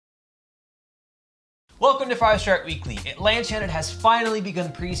Welcome to 5-Star Weekly. Atlanta United has finally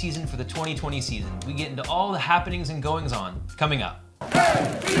begun preseason for the 2020 season. We get into all the happenings and goings-on coming up. Welcome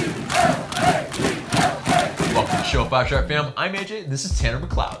to the show, 5-Star fam. I'm AJ, this is Tanner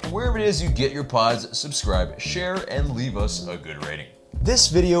McLeod. And wherever it is you get your pods, subscribe, share, and leave us a good rating. This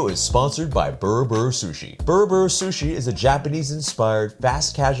video is sponsored by Buru Buru Sushi. Buru Buru Sushi is a Japanese-inspired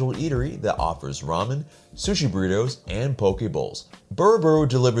fast casual eatery that offers ramen, sushi burritos, and poke bowls. Buru Buru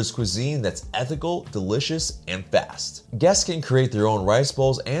delivers cuisine that's ethical, delicious, and fast. Guests can create their own rice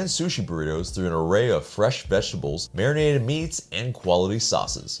bowls and sushi burritos through an array of fresh vegetables, marinated meats, and quality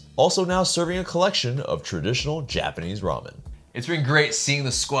sauces. Also now serving a collection of traditional Japanese ramen. It's been great seeing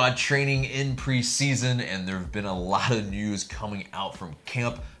the squad training in preseason, and there have been a lot of news coming out from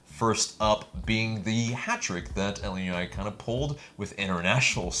camp. First up being the hat trick that Atlanta United kind of pulled with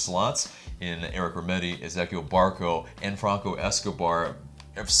international slots in Eric Remedi, Ezequiel Barco, and Franco Escobar,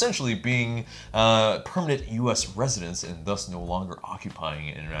 essentially being permanent U.S. residents and thus no longer occupying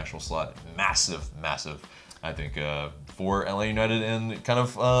an international slot. Massive, I think, for Atlanta United and kind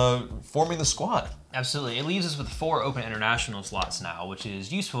of forming the squad. Absolutely. It leaves us with 4 open international slots now, which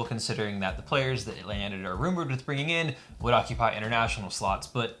is useful considering that the players that Atlanta United are rumored with bringing in would occupy international slots.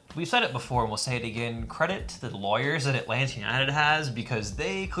 But we've said it before and we'll say it again, credit to the lawyers that Atlanta United has because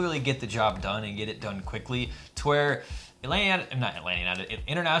they clearly get the job done and get it done quickly to where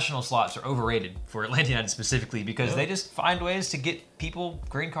international slots are overrated for Atlanta United specifically because they just find ways to get people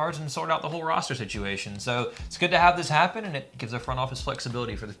green cards and sort out the whole roster situation. So it's good to have this happen, and it gives our front office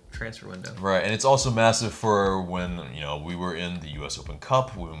flexibility for the transfer window. Right, and it's also massive for when we were in the U.S. Open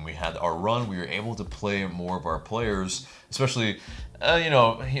Cup, when we had our run, we were able to play more of our players, especially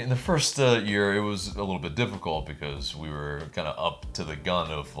in the first year, it was a little bit difficult because we were kind of up to the gun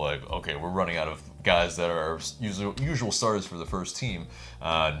of like, okay, we're running out of guys that are usual starters for the first team.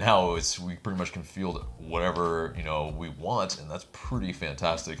 Now we pretty much can field whatever we want, and that's pretty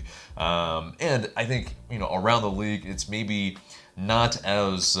fantastic. And I think around the league, it's maybe not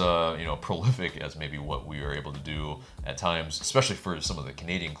as prolific as maybe what we are able to do at times, especially for some of the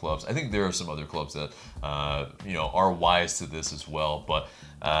Canadian clubs. I think there are some other clubs that are wise to this as well, but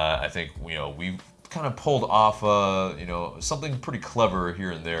I think we've kind of pulled off something pretty clever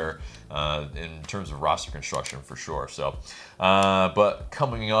here and there in terms of roster construction for sure. So but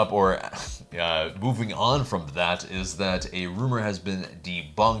coming up or moving on from that is that a rumor has been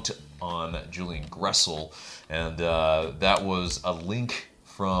debunked on Julian Gressel, and that was a link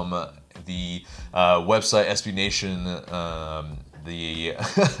from the website SB Nation,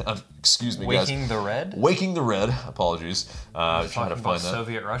 excuse me, guys. Waking the Red. Apologies. Trying to find that.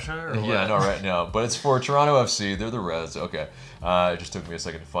 Soviet Russia? Or yeah, no, right now. But it's for Toronto FC. They're the Reds. Okay. It just took me a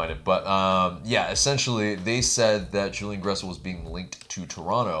second to find it. But essentially, they said that Julian Gressel was being linked to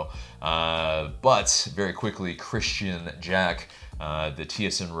Toronto. But very quickly, Christian Jack, the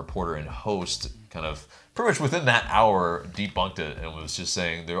TSN reporter and host, kind of pretty much within that hour debunked it and was just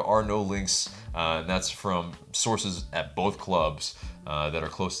saying there are no links, and that's from sources at both clubs that are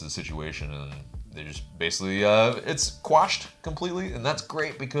close to the situation, and they just basically it's quashed completely, and that's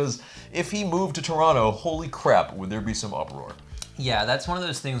great because if he moved to Toronto, holy crap, would there be some uproar. Yeah, that's one of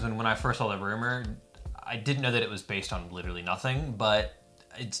those things when I first saw the rumor, I didn't know that it was based on literally nothing, but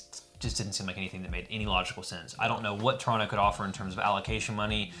it just didn't seem like anything that made any logical sense. I don't know what Toronto could offer in terms of allocation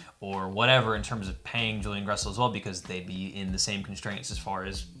money or whatever in terms of paying Julian Gressel as well, because they'd be in the same constraints as far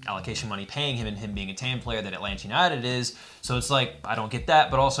as allocation money paying him and him being a TAM player that Atlanta United is. So it's like, I don't get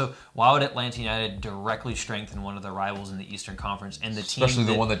that, but also, why would Atlanta United directly strengthen one of their rivals in the Eastern Conference and the team especially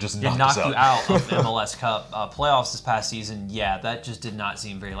the one that just knocked you out of MLS Cup playoffs this past season? Yeah, that just did not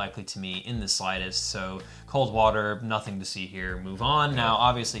seem very likely to me in the slightest. So cold water, nothing to see here. Move on. Now,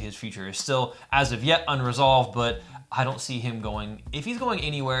 obviously, his future is still, as of yet, unresolved, but I don't see him going. If he's going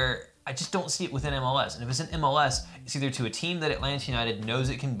anywhere, I just don't see it within MLS. And if it's in MLS, it's either to a team that Atlanta United knows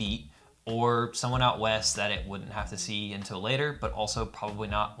it can beat, or someone out west that it wouldn't have to see until later, but also probably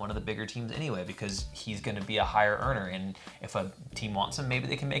not one of the bigger teams anyway, because he's going to be a higher earner, and if a team wants him, maybe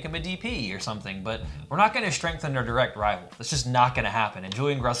they can make him a DP or something, but we're not going to strengthen our direct rival. That's just not going to happen, and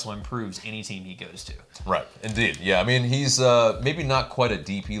Julian Gressel improves any team he goes to. Right, indeed. Yeah, I mean, he's maybe not quite a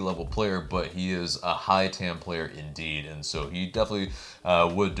DP level player, but he is a high TAM player indeed, and so he definitely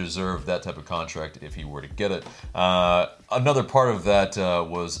would deserve that type of contract if he were to get it. Another part of that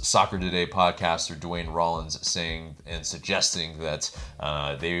was Soccer Today podcaster Dwayne Rollins saying and suggesting that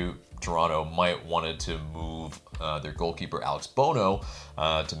Toronto might wanted to move their goalkeeper Alex Bono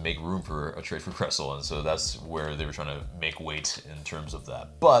to make room for a trade for Gressel, and so that's where they were trying to make weight in terms of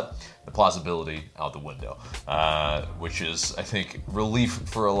that. But the plausibility out the window, which is, I think, relief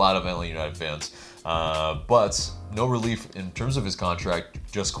for a lot of LA United fans. But no relief in terms of his contract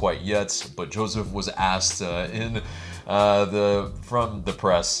just quite yet. But Joseph was asked from the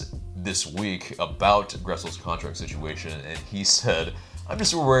press this week about Gressel's contract situation, and he said, "I'm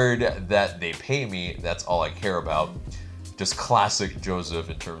just worried that they pay me. That's all I care about." Just classic Joseph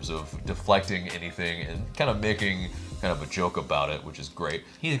in terms of deflecting anything and kind of making kind of a joke about it, which is great.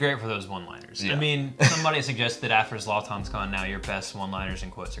 He's great for those one-liners. Yeah. I mean, somebody suggested after Zlatan's gone now, your best one-liners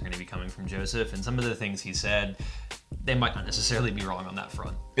and quotes are going to be coming from Joseph, and some of the things he said, they might not necessarily be wrong on that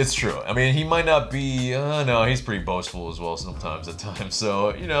front. It's true. I mean, he might not be. No, he's pretty boastful as well sometimes at times. So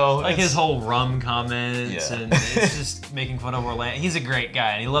like his whole rum comments, Yeah. and it's just making fun of Orlando. He's a great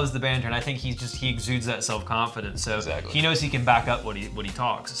guy, and he loves the banter, and I think he exudes that self-confidence. So Exactly. he knows he can back up what he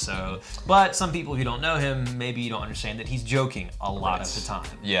talks. So, but some people who don't know him, maybe you don't understand that he's joking a lot of the time.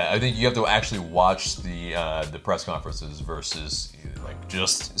 Yeah, I think you have to actually watch the press conferences versus like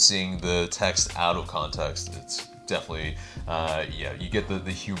just seeing the text out of context. It's definitely, you get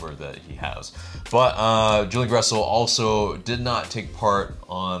the humor that he has. But Julian Gressel also did not take part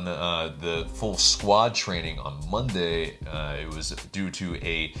on the full squad training on Monday. It was due to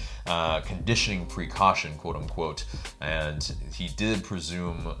a conditioning precaution, quote unquote, and he did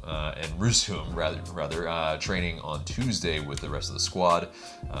resume training on Tuesday with the rest of the squad,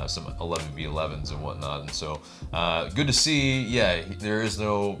 some 11v11s and whatnot. And so good to see. Yeah, there is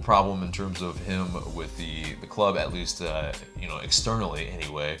no problem in terms of him with the club, at least externally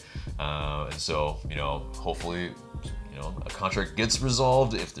anyway. And so hopefully a contract gets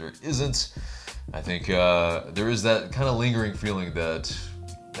resolved. If there isn't, I think there is that kind of lingering feeling that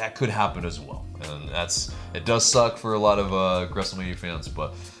could happen as well, and it does suck for a lot of WrestleMania fans,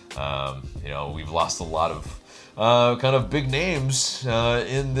 but we've lost a lot of kind of big names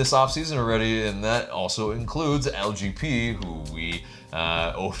in this offseason already, and that also includes LGP, who we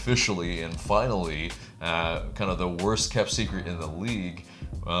officially and finally, kind of the worst kept secret in the league,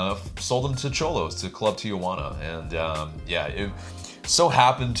 sold him to Cholos, to Club Tijuana, and it so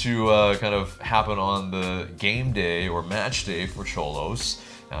happened to kind of happen on the game day or match day for Cholos.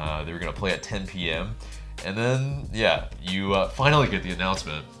 They were going to play at 10 p.m. And then, you finally get the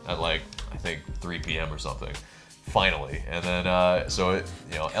announcement at I think 3 p.m. or something. Finally. And then,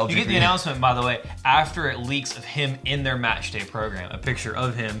 LGP... You get the announcement, by the way, after it leaks of him in their match day program, a picture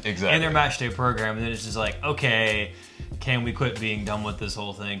of him in their match day program, and then it's just like, okay, can we quit being done with this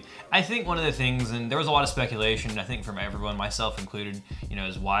whole thing? I think one of the things, and there was a lot of speculation, I think from everyone, myself included,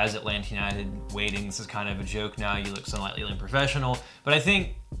 is why is Atlanta United waiting? This is kind of a joke now. You look slightly unprofessional. But I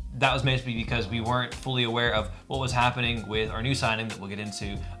think that was maybe because we weren't fully aware of what was happening with our new signing that we'll get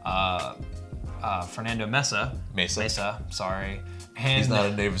into, Fernando Mesa. Sorry. And he's not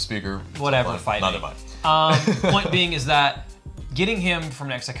a native speaker. Whatever, fight me. Point being is that getting him from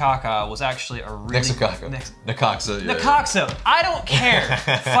Necaxa was actually a really... Necaxa. Necaxa. I don't care.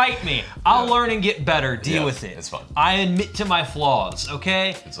 Fight me. I'll learn and get better. Deal with it. It's fine. I admit to my flaws,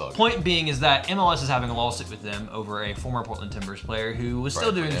 okay? It's all good. Point being is that MLS is having a lawsuit with them over a former Portland Timbers player who was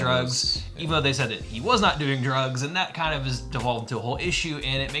still doing drugs, even though they said that he was not doing drugs, and that kind of has devolved into a whole issue,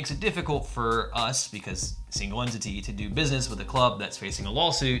 and it makes it difficult for us, because single entity, to do business with a club that's facing a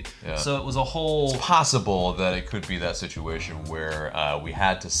lawsuit. Yeah. So it was a whole... It's possible that it could be that situation where we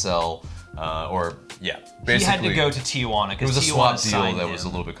had to sell, basically... He had to go to Tijuana. It was a Tijuana swap deal that him. was a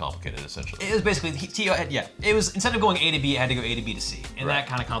little bit complicated, essentially. It was basically, it was, instead of going A to B, it had to go A to B to C. And that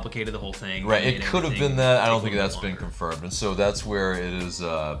kind of complicated the whole thing. Right, it could have been that. I don't think that's been confirmed. And so that's where it is,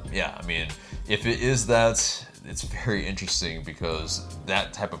 if it is that, it's very interesting because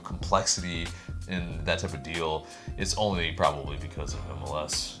that type of complexity in that type of deal, it's only probably because of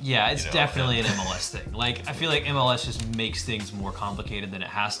MLS. Yeah, it's definitely an MLS thing. I feel like MLS just makes things more complicated than it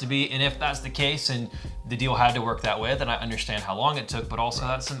has to be. And if that's the case and the deal had to work that way, then I understand how long it took, but also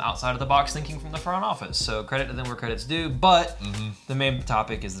that's some outside of the box thinking from the front office. So credit to them where credit's due. But the main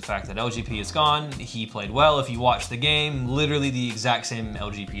topic is the fact that LGP is gone. He played well. If you watch the game, literally the exact same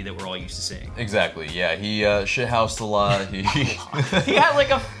LGP that we're all used to seeing. Exactly, yeah. He shithoused a lot. He had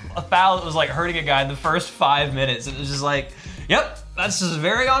a foul that was hurting a guy in the first 5 minutes. It was just yep, that's just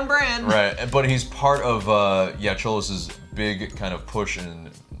very on brand. Right, but he's part of Cholos' big kind of push in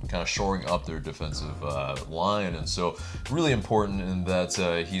kind of shoring up their defensive line, and so really important in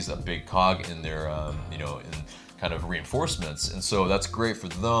that he's a big cog in their in kind of reinforcements, and so that's great for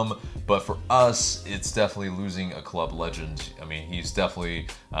them. But for us, it's definitely losing a club legend. I mean, he's definitely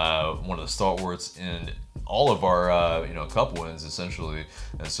one of the stalwarts in all of our cup wins essentially,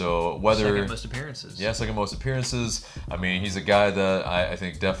 and so whether second most appearances. Yeah, second most appearances. I mean, he's a guy that I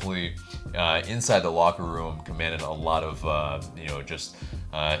think definitely inside the locker room commanded a lot of just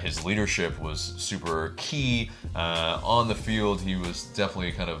his leadership was super key. On the field, he was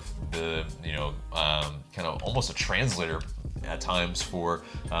definitely kind of the kind of almost a translator at times for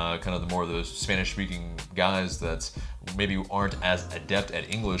kind of the more of the Spanish-speaking guys that maybe aren't as adept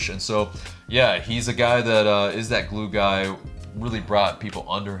at English. And so, yeah, he's a guy that is that glue guy, really brought people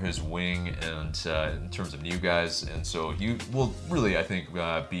under his wing and in terms of new guys. And so he will really, I think,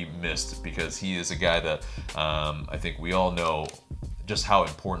 be missed because he is a guy that I think we all know just how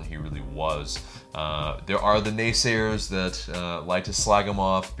important he really was. There are the naysayers that like to slag him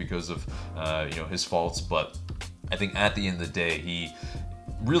off because of his faults, but I think at the end of the day, he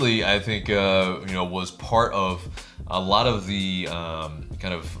really, I think, was part of a lot of the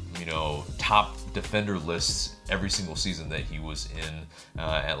kind of, top defender lists every single season that he was in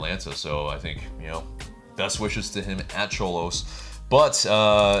Atlanta. So I think, best wishes to him at Xolos. But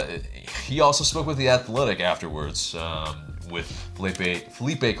he also spoke with The Athletic afterwards with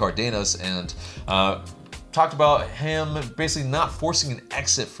Felipe Cardenas and talked about him basically not forcing an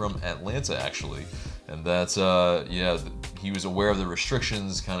exit from Atlanta, actually. And that's, he was aware of the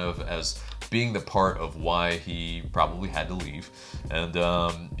restrictions kind of as being the part of why he probably had to leave. And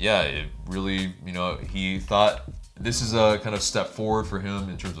it really, he thought this is a kind of step forward for him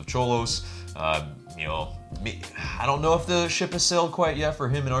in terms of Xolos. I don't know if the ship has sailed quite yet for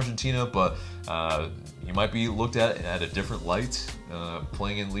him in Argentina, but he might be looked at a different light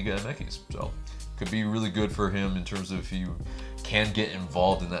playing in Liga MX. So could be really good for him in terms of if you can get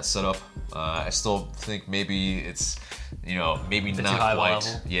involved in that setup. I still think maybe it's, maybe not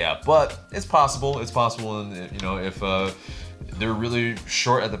quite. Yeah, but it's possible. It's possible, and if they're really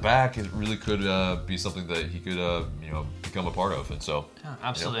short at the back, it really could be something that he could, become a part of. And so, yeah,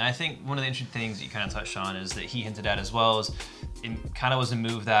 absolutely. And I think one of the interesting things that you kind of touched on is that he hinted at as well is it kind of was a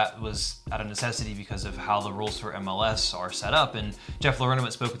move that was out of necessity because of how the rules for MLS are set up. And Jeff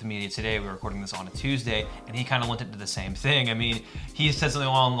Larentowicz spoke with the media today. We were recording this on a Tuesday, and he kind of went into the same thing. I mean, he said something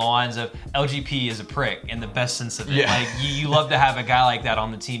along the lines of LGP is a prick in the best sense of it. Yeah. Like you love to have a guy like that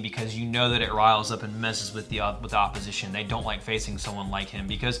on the team because you know that it riles up and messes with the opposition. They don't like facing someone like him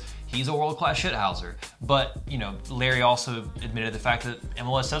because he's a world-class shithouser. But, Larry also admitted the fact that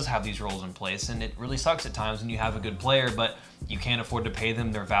MLS does have these rules in place, and it really sucks at times when you have a good player, but you can't afford to pay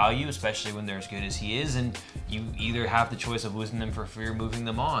them their value, especially when they're as good as he is, and you either have the choice of losing them for free or moving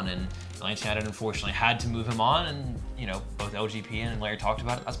them on. And Atlanta United unfortunately had to move him on, and both LGP and Larry talked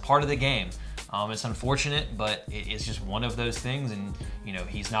about it. That's part of the game. It's unfortunate, but it's just one of those things, and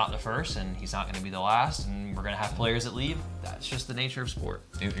he's not the first, and he's not going to be the last, and we're going to have players that leave. That's just the nature of sport.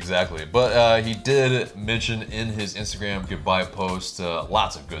 Exactly. But he did mention in his Instagram goodbye post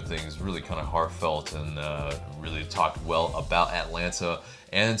lots of good things, really kind of heartfelt, and really talked well about Atlanta,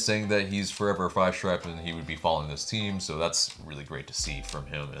 and saying that he's forever a five-stripe and he would be following this team. So that's really great to see from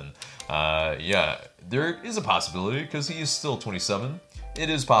him. And there is a possibility because he is still 27. It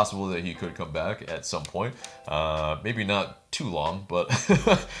is possible that he could come back at some point. Maybe not too long, but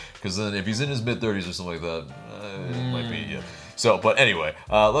because then if he's in his mid-30s or something like that, it might be, yeah. So, but anyway,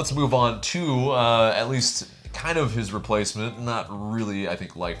 let's move on to at least kind of his replacement. Not really, I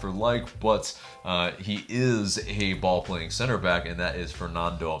think, like for like, but he is a ball-playing center back, and that is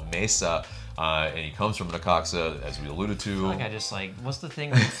Fernando Mesa. And he comes from Necaxa, as we alluded to. I just what's the thing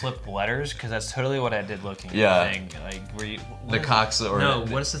where you flip letters? Because that's totally what I did looking at the thing. Like, where you... Necaxa or... No,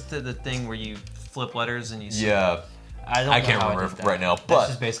 what is the thing where you flip letters and you... Yeah. I can't remember right now, but... That's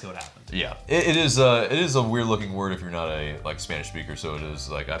just basically what happened. Yeah. It is a weird-looking word if you're not a Spanish speaker, so it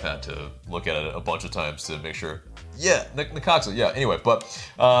is, I've had to look at it a bunch of times to make sure... Yeah, Necaxa, yeah. Anyway, but,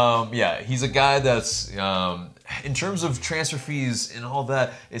 he's a guy that's... in terms of transfer fees and all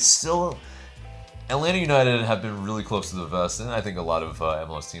that, it's still... Atlanta United have been really close to the vest, and I think a lot of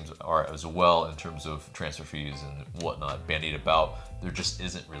MLS teams are as well in terms of transfer fees and whatnot bandied about. There just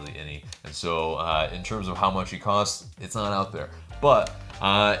isn't really any. And so in terms of how much he costs, it's not out there. But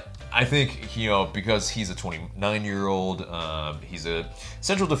I think, because he's a 29-year-old, he's a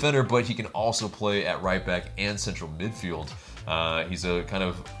central defender, but he can also play at right back and central midfield. He's a kind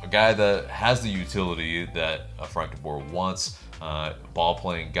of a guy that has the utility that Frank de Boer wants. ball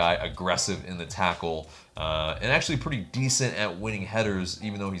playing guy, aggressive in the tackle, and actually pretty decent at winning headers,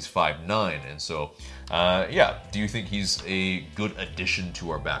 even though he's 5'9". And so, yeah, do you think he's a good addition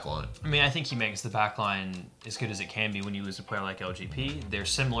to our back line? I mean, I think he makes the back line as good as it can be when you lose a player like LGP. They're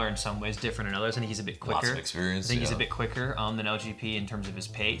similar in some ways, different in others. I think he's a bit quicker. Lots of experience. I think he's a bit quicker than LGP in terms of his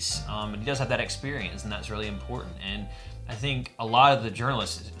pace. And he does have that experience, and that's really important. And I think a lot of the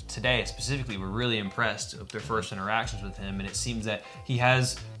journalists today specifically were really impressed with their first interactions with him, and it seems that he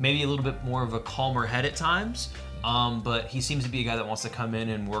has maybe a little bit more of a calmer head at times, but he seems to be a guy that wants to come in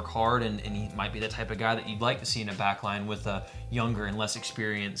and work hard, and he might be the type of guy that you'd like to see in a back line with a younger and less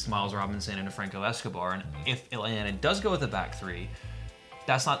experienced Miles Robinson and a Franco Escobar. And if Atlanta does go with a back three,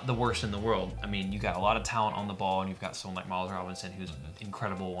 that's not the worst in the world. I mean, you got a lot of talent on the ball, and you've got someone like Miles Robinson who's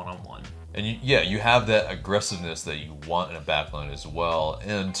incredible one-on-one. And you have that aggressiveness that you want in a backline as well.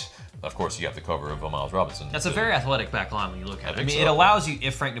 And of course, you have the cover of a Miles Robinson. That's a very athletic back line when you look at it. I mean, so. It allows you,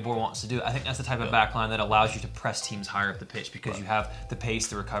 if Frank de Boer wants to do it, I think that's the type of back line that allows you to press teams higher up the pitch because you have the pace,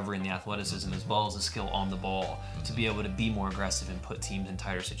 the recovery, and the athleticism as well as the skill on the ball to be able to be more aggressive and put teams in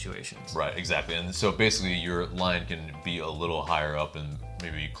tighter situations. Right, exactly. And so basically your line can be a little higher up and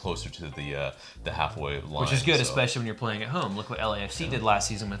maybe closer to the halfway line. Which is good, especially when you're playing at home. Look what LAFC did last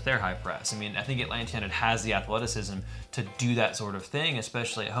season with their high press. I mean, I think Atlanta United has the athleticism to do that sort of thing,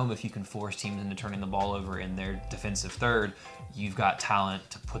 especially at home. If you can force teams into turning the ball over in their defensive third, you've got talent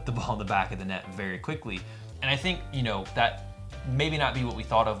to put the ball in the back of the net very quickly. And I think, that maybe not be what we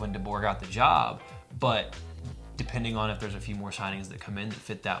thought of when de Boer got the job, but depending on if there's a few more signings that come in that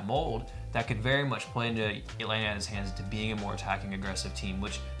fit that mold, that could very much play into Atlanta United's hands to being a more attacking, aggressive team,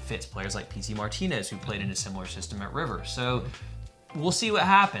 which fits players like PC Martinez, who played in a similar system at River. So we'll see what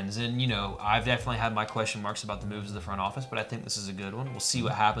happens. And, I've definitely had my question marks about the moves of the front office, but I think this is a good one. We'll see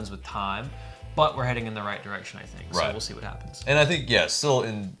what happens with time. But we're heading in the right direction, I think. So we'll see what happens. And I think, still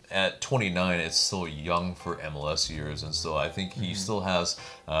at 29, it's still young for MLS years. And so I think he still has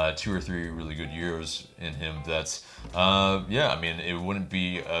 2 or 3 really good years in him that's, it wouldn't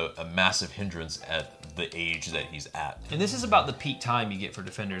be a massive hindrance at the age that he's at. And this is about the peak time you get for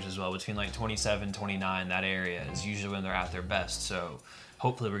defenders as well. Between like 27, 29, that area is usually when they're at their best. So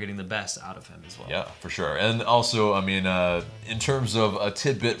hopefully we're getting the best out of him as well. Yeah, for sure. And also, in terms of a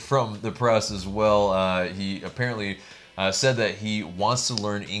tidbit from the press as well, he apparently said that he wants to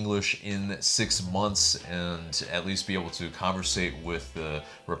learn English in 6 months and at least be able to conversate with the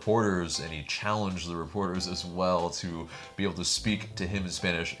reporters, and he challenged the reporters as well to be able to speak to him in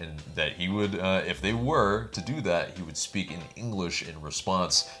Spanish, and that he would, if they were to do that, he would speak in English in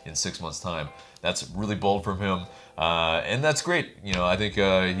response in 6 months' time. That's really bold from him, and that's great. I think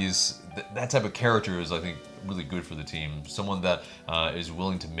he's that type of character is, I think, really good for the team. Someone that is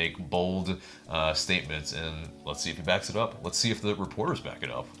willing to make bold statements, and let's see if he backs it up. Let's see if the reporters back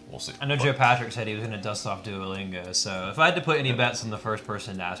it up. We'll see. I know Joe Patrick said he was going to dust off Duolingo, so if I had to put any bets on the first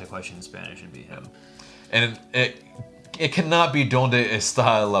person to ask a question in Spanish, it'd be him. And it cannot be donde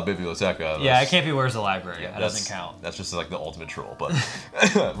está la biblioteca. It can't be where's the library. That doesn't count. That's just like the ultimate troll. But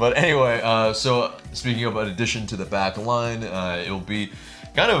but anyway, so speaking of an addition to the back line, it'll be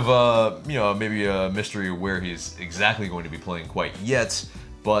kind of maybe a mystery where he's exactly going to be playing quite yet.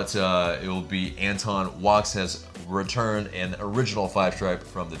 But it will be Anton Walkes has returned, an original 5-stripe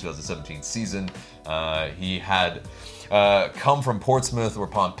from the 2017 season. He had come from Portsmouth or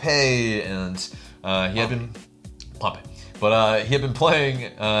Pompey, and he had been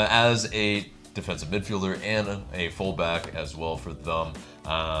playing as a defensive midfielder and a fullback as well for them.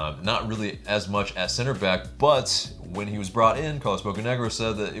 Not really as much as center back, but when he was brought in, Carlos Bocanegra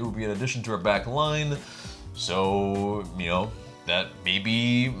said that it would be an addition to our back line. So, that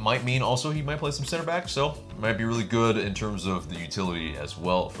might mean also he might play some center back. So, it might be really good in terms of the utility as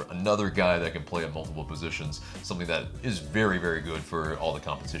well for another guy that can play at multiple positions. Something that is very, very good for all the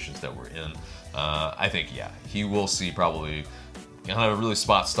competitions that we're in. I think, he will see probably kind of really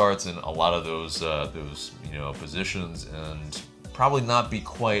spot starts in a lot of those positions, and probably not be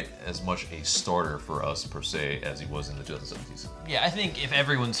quite as much a starter for us per se as he was in the 2017 season. Yeah, I think if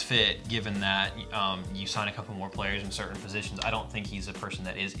everyone's fit, given that you sign a couple more players in certain positions, I don't think he's a person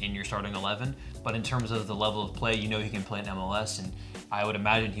that is in your starting 11. But in terms of the level of play, he can play in MLS, and I would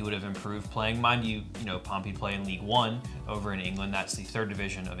imagine he would have improved playing. Mind you, Pompey play in League One over in England. That's the 3rd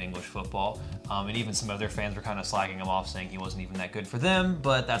division of English football. And even some of their fans were kind of slacking him off, saying he wasn't even that good for them.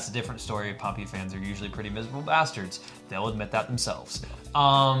 But that's a different story. Pompey fans are usually pretty miserable bastards. They'll admit that themselves.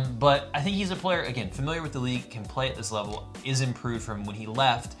 But I think he's a player, again, familiar with the league, can play at this level, is improved from when he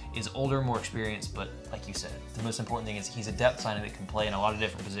left, is older, more experienced, but like you said, the most important thing is he's a depth signing that can play in a lot of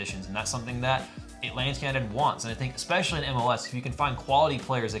different positions, and that's something that Atlantic United wants. And I think especially in MLS, if you can find quality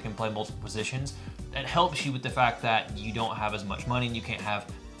players that can play multiple positions, that helps you with the fact that you don't have as much money and you can't have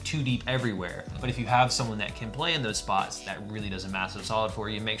too deep everywhere. But if you have someone that can play in those spots, that really does a massive solid for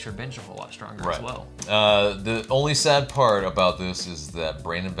you and makes your bench a whole lot stronger as well. The only sad part about this is that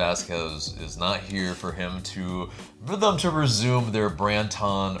Brandon Vasquez is not here for them to resume their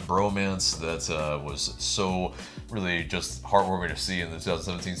Branton bromance that was so really just heartwarming to see in the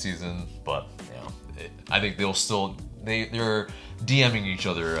 2017 season. But I think they'll still they're DMing each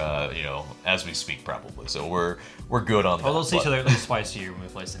other, as we speak, probably. So we're good on that. Well, they'll see each other at least twice a year when we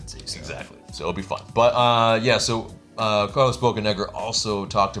play Cincy. So. Exactly. So it'll be fun. But Carlos Bocanegra also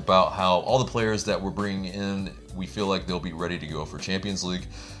talked about how all the players that we're bringing in, we feel like they'll be ready to go for Champions League.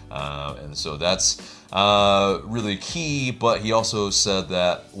 And so that's really key. But he also said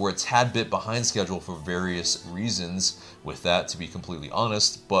that we're a tad bit behind schedule for various reasons with that, to be completely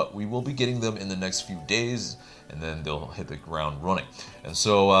honest. But we will be getting them in the next few days, and then they'll hit the ground running. And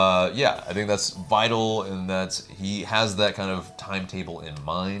so, I think that's vital in that he has that kind of timetable in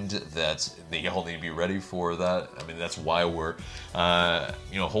mind that they all need to be ready for that. I mean, that's why we're,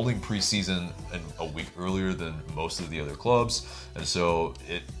 holding preseason a week earlier than most of the other clubs. And so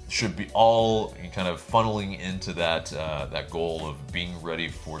it should be all kind of funneling into that goal of being ready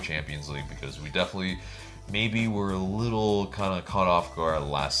for Champions League, because we definitely maybe were a little kind of caught off guard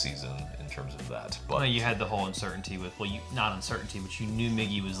last season in terms of that. But you had the whole uncertainty with, not uncertainty, but you knew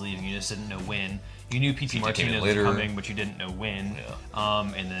Miggy was leaving. You just didn't know when. You knew PT Martinez was coming, but you didn't know when.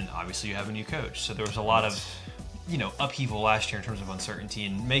 Yeah. And then obviously you have a new coach. So there was a lot of, upheaval last year in terms of uncertainty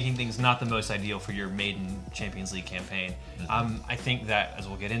and making things not the most ideal for your maiden Champions League campaign. Mm-hmm. I think that, as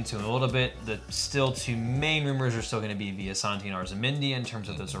we'll get into in a little bit, the still two main rumors are still going to be Villasanti and Arzamendi in terms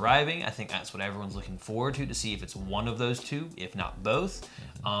of those arriving. I think that's what everyone's looking forward to see if it's one of those two, if not both.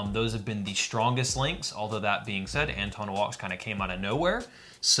 Those have been the strongest links, although that being said, Anton Walkes kind of came out of nowhere.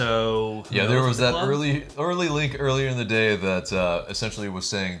 So there was that early link earlier in the day that essentially was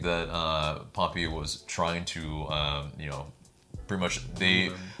saying that Pompey was trying to pretty much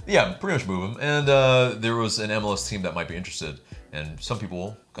move him, and there was an MLS team that might be interested, and some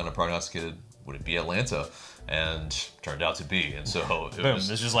people kind of prognosticated, would it be Atlanta? And turned out to be, and so it's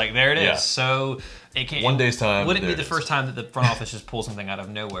just like, there it is. Yeah. So it can't. One day's time. Wouldn't be the first time that the front office just pulls something out of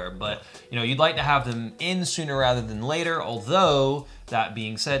nowhere, but you'd like to have them in sooner rather than later. Although that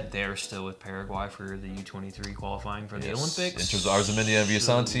being said, they're still with Paraguay for the U23 qualifying for the Olympics. In terms of Arzamendi and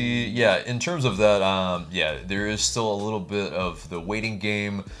Villasanti, in terms of that, there is still a little bit of the waiting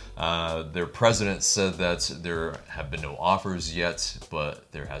game. Their president said that there have been no offers yet, but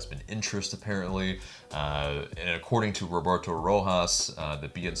there has been interest apparently. And according to Roberto Rojas, the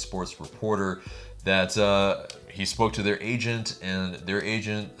BN Sports reporter, that he spoke to their agent, and their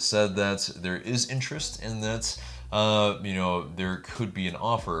agent said that there is interest in that. There could be an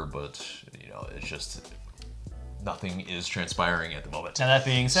offer, but it's just nothing is transpiring at the moment. Now, that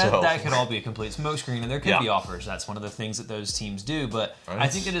being said, that could all be a complete smokescreen, and there could be offers. That's one of the things that those teams do. But I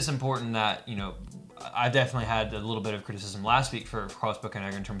think it is important that, I definitely had a little bit of criticism last week for Carlos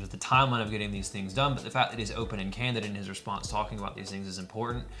Bocanegra in terms of the timeline of getting these things done, but the fact that he's open and candid in his response talking about these things is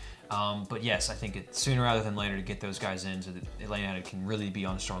important. But yes, I think it's sooner rather than later to get those guys in so that Atlanta United can really be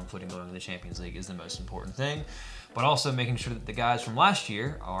on a strong footing going to the Champions League is the most important thing. But also making sure that the guys from last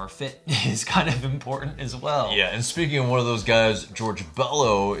year are fit is kind of important as well. Yeah, and speaking of one of those guys, George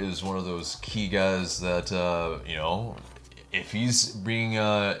Bello is one of those key guys that, if he's being,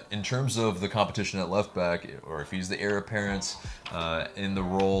 in terms of the competition at left back, or if he's the heir apparent in the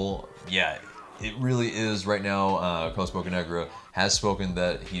role, it really is right now. Carlos Bocanegra has spoken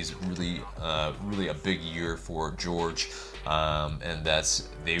that he's really a big year for George, and that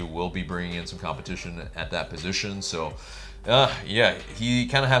they will be bringing in some competition at that position. So, he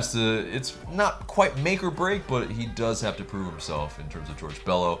kind of has to. It's not quite make or break, but he does have to prove himself in terms of George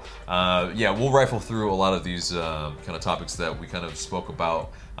Bello. We'll rifle through a lot of these kind of topics that we kind of spoke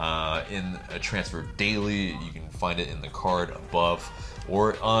about in a Transfer Daily. You can find it in the card above.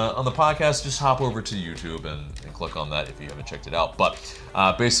 Or on the podcast, just hop over to YouTube and click on that if you haven't checked it out. But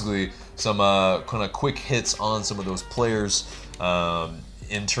basically, some kind of quick hits on some of those players.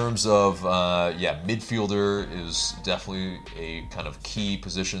 In terms of, midfielder is definitely a kind of key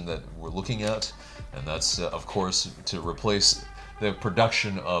position that we're looking at. And that's, of course, to replace the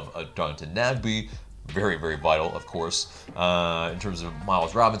production of Darlington Nagbe. Very, very vital, of course. In terms of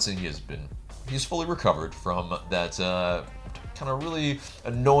Miles Robinson, he's fully recovered from that kind of really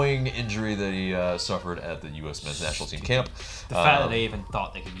annoying injury that he suffered at the U.S. men's national team camp. The fact that they even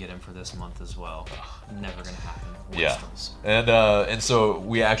thought they could get him for this month as well, never going to happen. Yeah, and so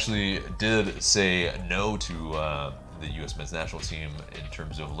we actually did say no to the U.S. men's national team in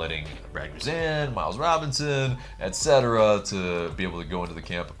terms of letting Brad Guzan, Miles Robinson, etc. to be able to go into the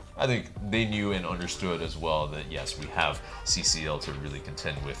camp. I think they knew and understood as well that, yes, we have CCL to really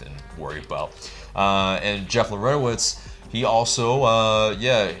contend with and worry about. And Jeff Larentowicz, he also,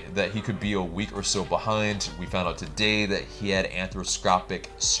 that he could be a week or so behind. We found out today that he had arthroscopic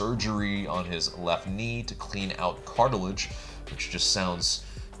surgery on his left knee to clean out cartilage, which just sounds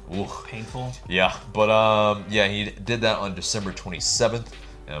painful. Yeah, but he did that on December 27th,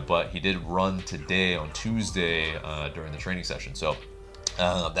 but he did run today on Tuesday during the training session. So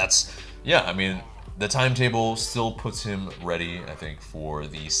the timetable still puts him ready, I think, for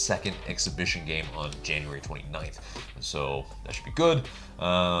the second exhibition game on January 29th. So that should be good.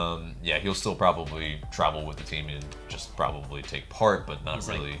 He'll still probably travel with the team and just probably take part, but not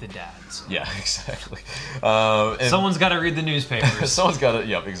really. Like the dads. Yeah, exactly. Someone's got to read the newspapers. Someone's got to,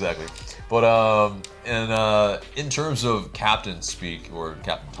 yeah, exactly. But in terms of captain speak or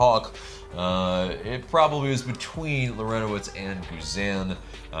captain talk, it probably is between Larentowicz and Guzan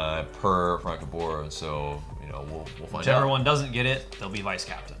per Frank de Boer, and so we'll find out. Whichever one doesn't get it, they'll be vice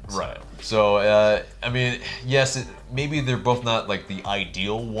captains. Right. So yes, maybe they're both not like the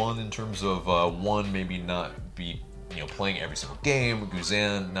ideal one in terms of one maybe not be playing every single game.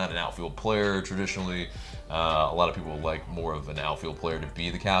 Guzan, not an outfield player traditionally. A lot of people like more of an outfield player to be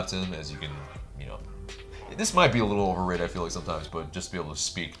the captain, as you can this might be a little overrated, I feel like sometimes, but just to be able to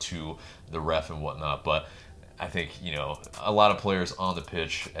speak to the ref and whatnot. But I think, a lot of players on the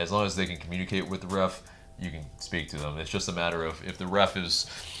pitch, as long as they can communicate with the ref, you can speak to them. It's just a matter of if the ref is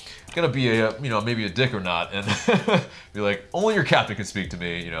going to be maybe a dick or not, and be like, only your captain can speak to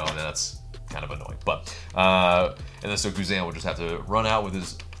me, and that's kind of annoying. But, and then so Guzan will just have to run out with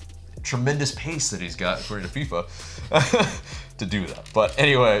his tremendous pace that he's got, according to FIFA, to do that. But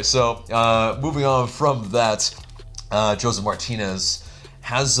anyway, so moving on from that, Joseph Martinez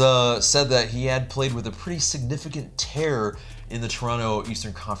has said that he had played with a pretty significant tear in the Toronto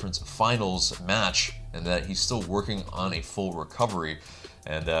Eastern Conference Finals match, and that he's still working on a full recovery,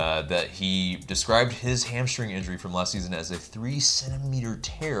 and that he described his hamstring injury from last season as a 3-centimeter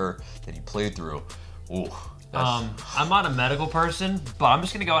tear that he played through. Ooh. I'm not a medical person, but I'm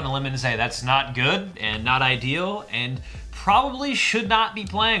just going to go out on a limb and say that's not good and not ideal and probably should not be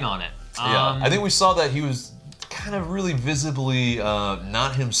playing on it. I think we saw that he was kind of really visibly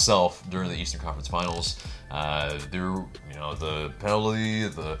not himself during the Eastern Conference Finals. The penalty,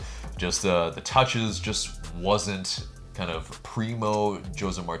 the touches just wasn't kind of primo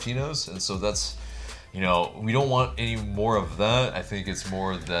Joseph Martinez, and so that's we don't want any more of that. I think it's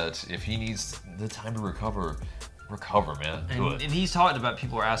more that if he needs the time to recover, man. Do it. And he's talked about,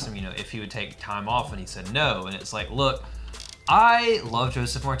 people were asking him, if he would take time off, and he said no. And it's like, look, I love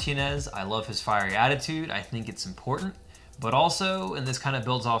Joseph Martinez. I love his fiery attitude. I think it's important. But also, and this kind of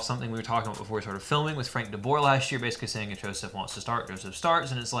builds off something we were talking about before we started filming with Frank de Boer last year, basically saying if Joseph wants to start, Joseph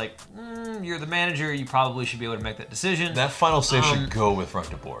starts. And it's like, you're the manager. You probably should be able to make that decision. That final say should go with Frank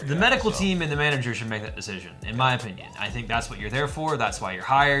de Boer. The medical team and the manager should make that decision, in my opinion. I think that's what you're there for. That's why you're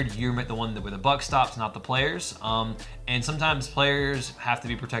hired. You're the one where the buck stops, not the players. And sometimes players have to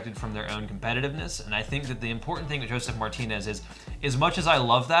be protected from their own competitiveness. And I think that the important thing with Joseph Martinez is, as much as I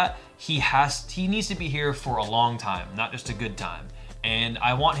love that, he needs to be here for a long time, not just a good time. And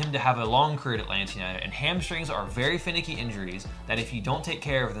I want him to have a long career at Atlanta United. And hamstrings are very finicky injuries that if you don't take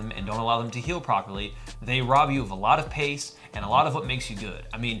care of them and don't allow them to heal properly, they rob you of a lot of pace and a lot of what makes you good.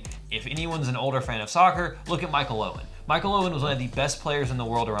 I mean, if anyone's an older fan of soccer, look at Michael Owen. Michael Owen was one of the best players in the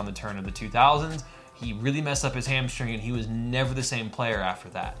world around the turn of the 2000s. He really messed up his hamstring and he was never the same player after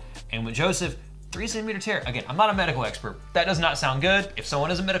that. And with Joseph, 3-centimeter tear. Again, I'm not a medical expert. That does not sound good. If someone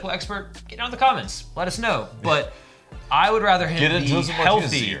is a medical expert, get down in the comments. Let us know. But I would rather him be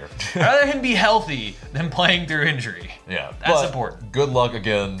healthy. Rather him be healthy than playing through injury. Yeah, that's important. Good luck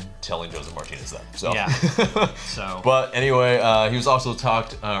again telling Joseph Martinez that. So. Yeah. But anyway, he was also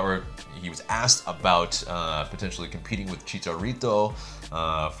he was asked about potentially competing with Chicharito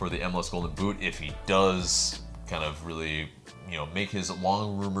for the MLS Golden Boot if he does kind of really make his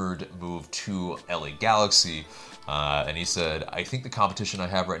long-rumored move to LA Galaxy. And he said, I think the competition I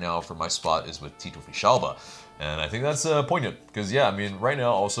have right now for my spot is with Tito Fischalba. And I think that's poignant because, right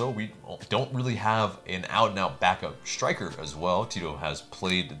now also we don't really have an out-and-out backup striker as well. Tito has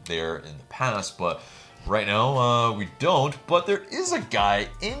played there in the past, but Right now, we don't, but there is a guy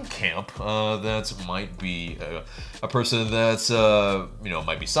in camp that might be a person that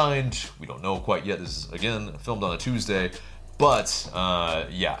might be signed. We don't know quite yet. This is again filmed on a Tuesday, but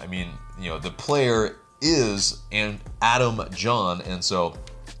yeah, I mean, the player is Adam John, and so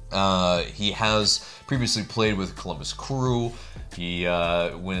he has previously played with Columbus Crew. He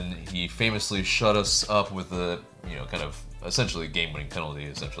when he famously shut us up with the kind of essentially game-winning penalty,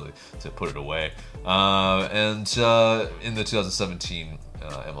 essentially, to put it away. And in the 2017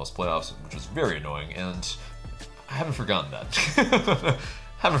 MLS playoffs, which was very annoying, and I haven't forgotten that.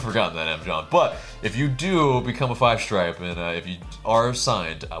 Haven't forgotten that, M. John. But if you do become a 5-stripe, and if you are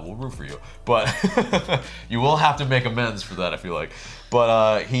signed, I will root for you. But you will have to make amends for that, I feel like.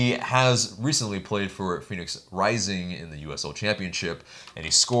 But he has recently played for Phoenix Rising in the USL Championship, and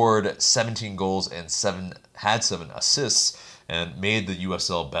he scored 17 goals and had 7 assists, and made the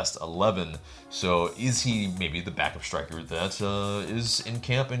USL Best 11. So is he maybe the backup striker that is in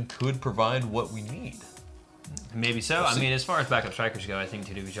camp and could provide what we need? Maybe so. I mean, as far as backup strikers go, I think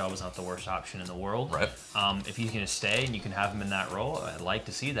Tudor Vidal was not the worst option in the world. Right. If he's going to stay and you can have him in that role, I'd like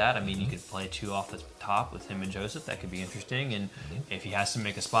to see that. I mean, you could play 2 off the top with him and Joseph. That could be interesting. And if he has to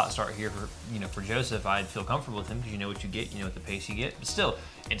make a spot start here for Joseph, I'd feel comfortable with him because you know what you get, at the pace you get. But still,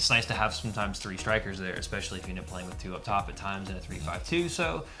 it's nice to have sometimes 3 strikers there, especially if you end up playing with 2 up top at times in a 3-5-2.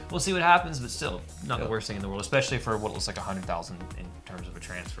 So we'll see what happens, but still, not the worst thing in the world, especially for what looks like $100,000 in terms of a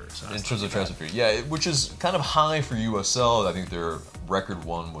transfer. So in terms of transfer fee, yeah, which is kind of high for USL. I think their record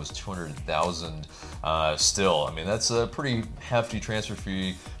one was $200,000. Still, I mean, that's a pretty hefty transfer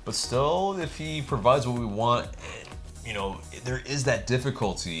fee. But still, if he provides what we want, there is that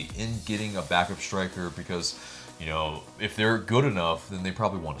difficulty in getting a backup striker because, if they're good enough, then they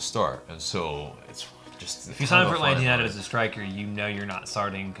probably want to start. And so it's just... If you sign for Atlanta United as a striker, you're not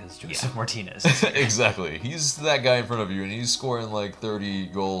starting because Joseph Martinez. Exactly. He's that guy in front of you, and he's scoring like 30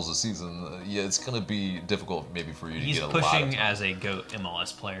 goals a season. Yeah, it's going to be difficult maybe for you to get a lot of time. He's pushing as a GOAT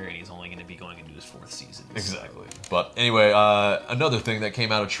MLS player, and he's only going to be going into his 4th season. Exactly. So. But anyway, another thing that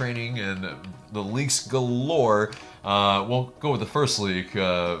came out of training, and the leaks galore. We'll go with the first leak.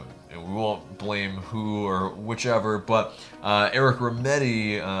 We won't blame who or whichever, but Eric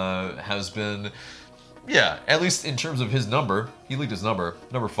Remedi has been... Yeah, at least in terms of his number, he leaked his number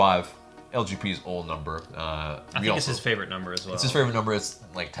 5, LGP's old number. I think it's his favorite number as well. It's his favorite number. It's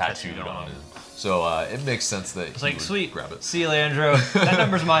like tattooed on it, so it makes sense that it's like sweet. Grab it. See you, Leandro. That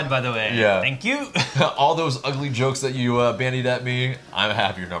number's mine, by the way. Yeah. Thank you. All those ugly jokes that you bandied at me, I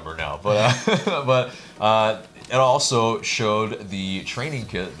have your number now. But it also showed the training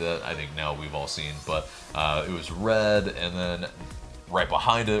kit that I think now we've all seen, but it was red, and then right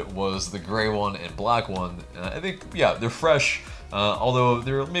behind it was the gray one and black one. I think, yeah, they're fresh, although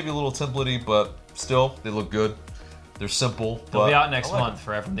they're maybe a little template-y, but still, they look good. They're simple. They'll be out next month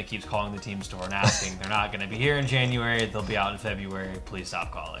for everyone that keeps calling the team store and asking. They're not going to be here in January. They'll be out in February. Please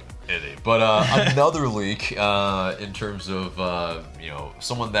stop calling. But another leak in terms of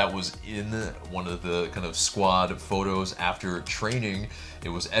someone that was in one of the kind of squad photos after training. It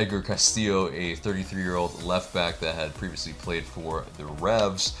was Edgar Castillo, a 33-year-old left back that had previously played for the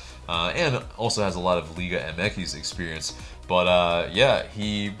Revs and also has a lot of Liga MX experience. But yeah,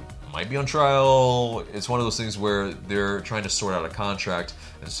 he might be on trial. It's one of those things where they're trying to sort out a contract,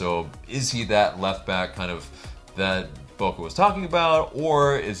 and so is he that left back kind of that Boca was talking about,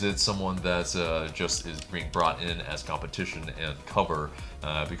 or is it someone that just is being brought in as competition and cover?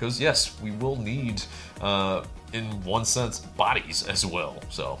 Because yes, we will need, in one sense, bodies as well.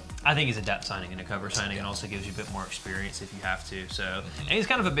 So I think he's a depth signing and a cover signing, and also gives you a bit more experience if you have to. So, and he's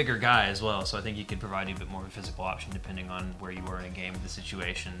kind of a bigger guy as well, so I think he could provide you a bit more of a physical option depending on where you were in a game, the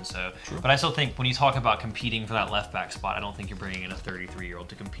situation. So, True. But I still think when you talk about competing for that left back spot, I don't think you're bringing in a 33-year-old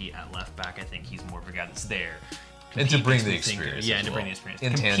to compete at left back. I think he's more of a guy that's there. And to bring the experience. Yeah, and to bring the experience.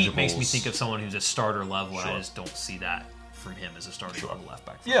 Compete makes me think of someone who's a starter level, and I just don't see that from him as a starter level left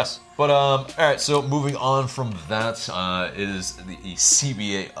back. Yes, but all right. So moving on from that, it is the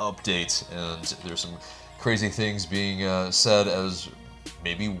CBA update, and there's some crazy things being said as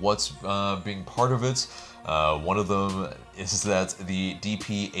maybe what's being part of it. One of them is that the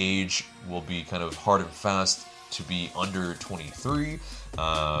DP age will be kind of hard and fast to be under 23.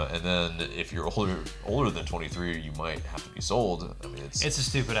 And then if you're older than 23, you might have to be sold. I mean, it's a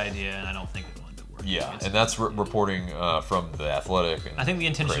stupid idea, and I don't think it'll end up working. Yeah, and that's reporting from The Athletic. And I think the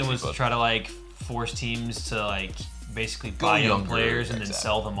intention was to try to force teams to basically buy young younger, players and then exactly.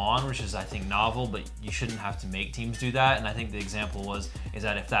 sell them on, which is I think novel, but you shouldn't have to make teams do that. And I think the example is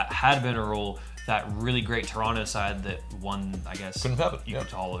that if that had been a rule, that really great Toronto side that won, I guess, Couldn't happen, you yeah.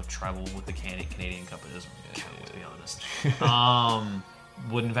 could call a treble with the Canadian Cup. It doesn't really count, to be honest.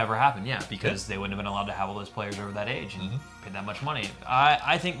 Wouldn't have ever happened, because they wouldn't have been allowed to have all those players over that age and pay that much money.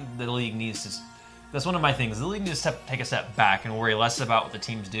 I think the league needs to. That's one of my things. The league needs to take a step back and worry less about what the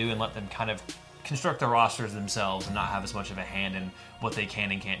teams do and let them kind of construct their rosters themselves and not have as much of a hand in what they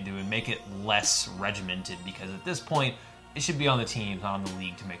can and can't do and make it less regimented, because at this point it should be on the teams, not on the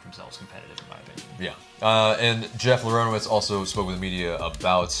league, to make themselves competitive, in my opinion. Yeah. And Jeff Laronowitz also spoke with the media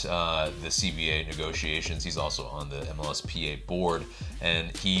about the CBA negotiations. He's also on the MLSPA board.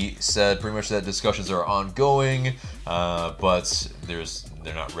 And he said pretty much that discussions are ongoing, but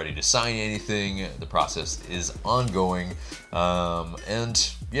they're not ready to sign anything. The process is ongoing.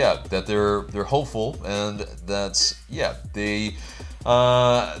 And yeah, that they're hopeful, and that, yeah,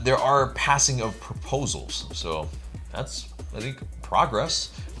 there are passing of proposals. So that's, I think,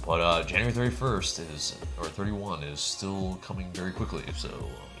 progress. But January 31st 31 is still coming very quickly. So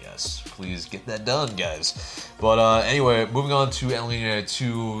yes, please get that done, guys. But anyway, moving on to Atlanta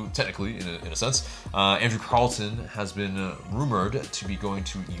 2, technically, in a sense. Andrew Carlton has been rumored to be going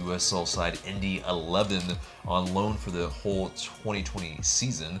to USL side Indy 11 on loan for the whole 2020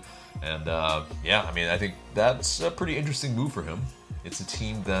 season. And yeah, I mean, I think that's a pretty interesting move for him. It's a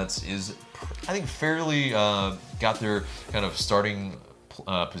team that is, I think, fairly got their kind of starting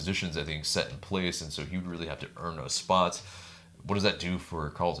positions, I think, set in place, and so he would really have to earn a spot. What does that do for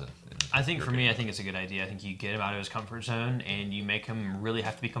Carlton? I think for me, I think it's a good idea. I think you get him out of his comfort zone and you make him really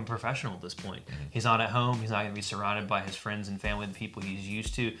have to become professional at this point. He's not at home. He's not going to be surrounded by his friends and family, the people he's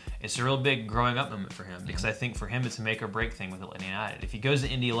used to. It's a real big growing up moment for him, because I think for him it's a make or break thing with Atlanta United. If he goes to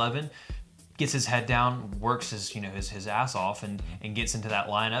Indy 11, gets his head down, works his ass off, and gets into that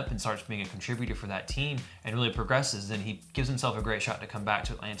lineup and starts being a contributor for that team and really progresses, then he gives himself a great shot to come back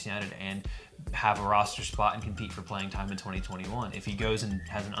to Atlanta United and have a roster spot and compete for playing time in 2021. If he goes and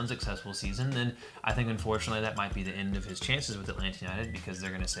has an unsuccessful season, then I think unfortunately that might be the end of his chances with Atlanta United, because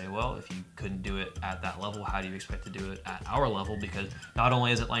they're going to say, well, if you couldn't do it at that level, how do you expect to do it at our level? Because not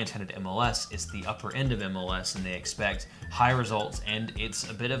only is Atlanta United MLS, it's the upper end of MLS, and they expect high results, and it's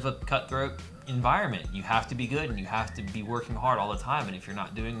a bit of a cutthroat environment. You have to be good and you have to be working hard all the time, and if you're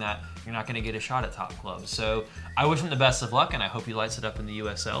not doing that, you're not going to get a shot at top clubs. So I wish him the best of luck, and I hope he lights it up in the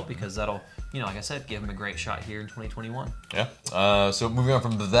USL, because that'll, like I said, give him a great shot here in 2021. Yeah. So moving on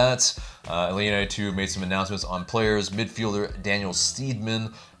from that, Atlanta United 2 made some announcements on players. Midfielder Daniel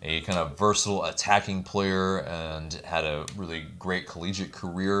Steedman, a kind of versatile attacking player, and had a really great collegiate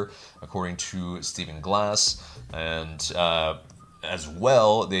career, according to Stephen Glass. And as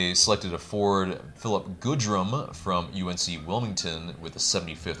well, they selected a forward, Philip Goodrum, from UNC Wilmington, with the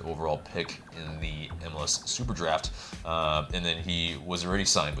 75th overall pick in the MLS Super Draft. And then he was already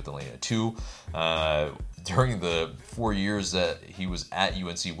signed with Atlanta 2. During the 4 years that he was at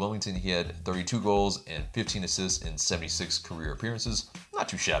UNC Wilmington, he had 32 goals and 15 assists in 76 career appearances. Not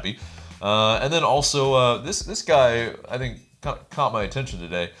too shabby. And then also, this guy, I think, caught my attention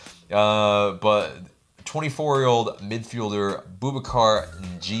today. But 24-year-old midfielder Boubacar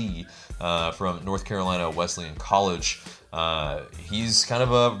N'Jie from North Carolina Wesleyan College. He's kind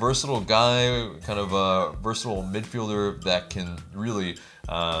of a versatile guy, kind of a versatile midfielder that can really,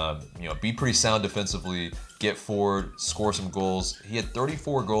 be pretty sound defensively, get forward, score some goals. He had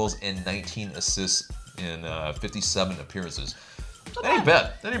 34 goals and 19 assists in 57 appearances. That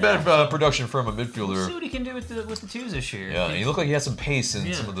ain't bad production from a midfielder. We'll see what he can do with the twos this year. Yeah, and he looked like he had some pace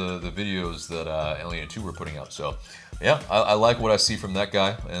in some of the videos that Atlanta 2 were putting out. So, yeah, I like what I see from that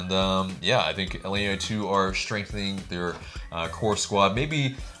guy. And, yeah, I think Atlanta 2 are strengthening their core squad.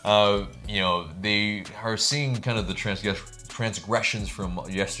 Maybe, they are seeing kind of the transgressions from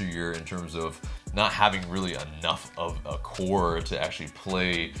yesteryear in terms of not having really enough of a core to actually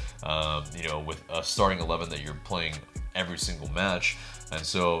play, with a starting 11 that you're playing every single match. And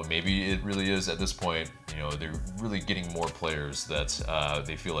so maybe it really is at this point, they're really getting more players that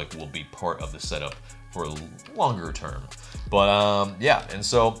they feel like will be part of the setup for a longer term. But yeah, and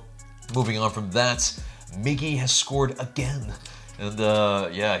so moving on from that, Miggy has scored again. And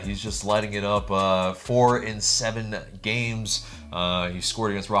yeah, he's just lighting it up. 4 in 7 games. He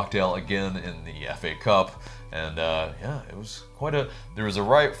scored against Rockdale again in the FA Cup. And yeah, it was there was a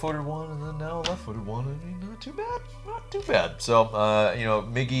right-footed one and then now a left-footed one. I mean, not too bad. So,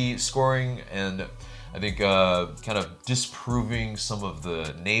 Miggy scoring, and I think kind of disproving some of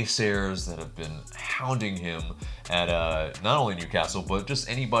the naysayers that have been hounding him at not only Newcastle, but just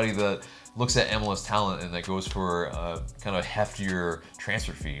anybody that looks at MLS talent and that goes for kind of heftier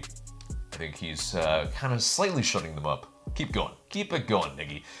transfer fee. I think he's kind of slightly shutting them up. Keep going. Keep it going,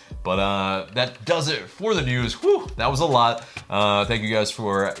 Niggy. But that does it for the news. Whew, that was a lot. Thank you guys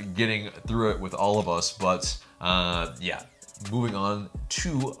for getting through it with all of us. But yeah, moving on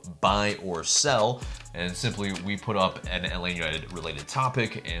to buy or sell. And simply, we put up an Atlanta United related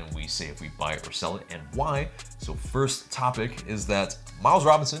topic and we say if we buy it or sell it and why. So first topic is that Miles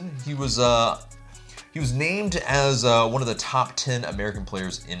Robinson, he was named as one of the top 10 American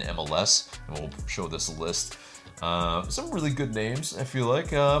players in MLS. And we'll show this list. Some really good names, I feel like,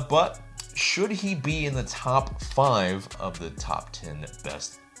 but should he be in the top 5 of the top 10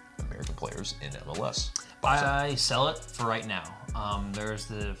 best American players in MLS? I sell it for right now. There's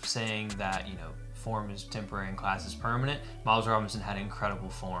the saying that, form is temporary and class is permanent. Miles Robinson had incredible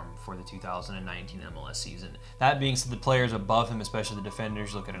form for the 2019 MLS season. That being said, the players above him, especially the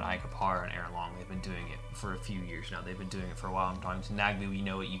defenders, look at an Ike Opara and Aaron Long. They've been doing it for a few years now. They've been doing it for a while. I'm talking to Nagbe. We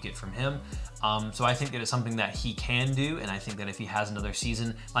know what you get from him. So I think that it's something that he can do, and I think that if he has another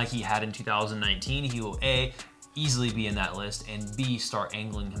season like he had in 2019, he will easily be in that list, and B, start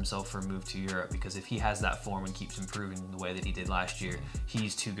angling himself for a move to Europe, because if he has that form and keeps improving the way that he did last year,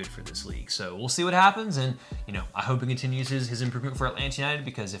 he's too good for this league. So we'll see what happens, and I hope he continues his improvement for Atlanta United,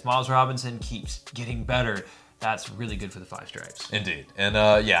 because if Miles Robinson keeps getting better, that's really good for the Five Stripes. Indeed. And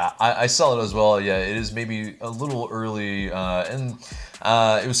yeah, I saw it as well. Yeah, it is maybe a little early, and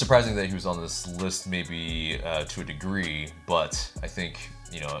it was surprising that he was on this list maybe to a degree, but I think,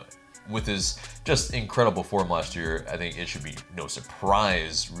 with his just incredible form last year, I think it should be no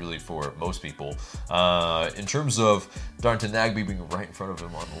surprise, really, for most people. In terms of Darlington Nagbe being right in front of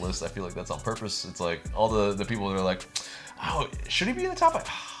him on the list, I feel like that's on purpose. It's like all the people that are like, oh, should he be in the top 5?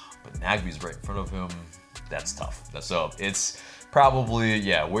 But Nagbe's right in front of him. That's tough. So it's probably,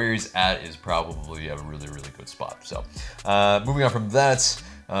 yeah, where he's at is probably a really, really good spot. So moving on from that,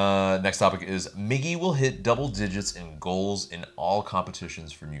 next topic is Miggy will hit double digits in goals in all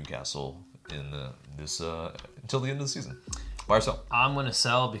competitions for Newcastle in until the end of the season. Buy or sell? I'm going to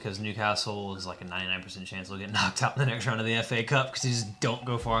sell, because Newcastle is like a 99% chance they'll get knocked out in the next round of the FA Cup, because they just don't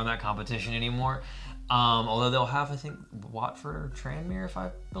go far in that competition anymore. Although they'll have, I think, Watford or Tranmere, if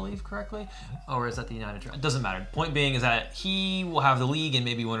I believe correctly. Or is that the United? It doesn't matter. Point being is that he will have the league and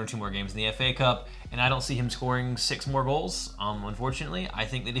maybe 1 or 2 more games in the FA Cup, and I don't see him scoring 6 more goals, unfortunately. I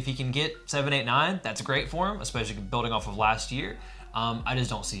think that if he can get 7, 8, 9, that's great for him, especially building off of last year. I just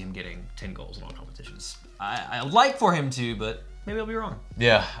don't see him getting 10 goals in all competitions. I like for him to, but maybe I'll be wrong.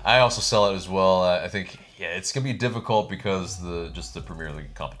 Yeah, I also sell it as well. I think, yeah, it's going to be difficult because the Premier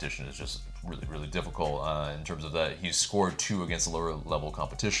League competition is just really, really difficult in terms of that. He's scored 2 against the lower level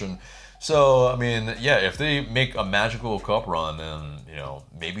competition. So, I mean, yeah, if they make a magical cup run, then,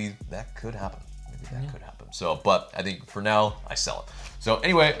 maybe that could happen. Could happen. So, but I think for now, I sell it. So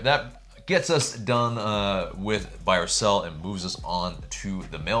anyway, that gets us done with buy or sell and moves us on to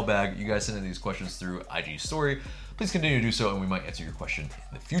the mailbag. You guys send in these questions through IG story. Please continue to do so, and we might answer your question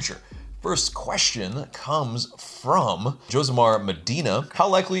in the future. First question comes from Josemar Medina. How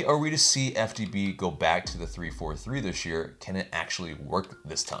likely are we to see FDB go back to the 3-4-3 this year? Can it actually work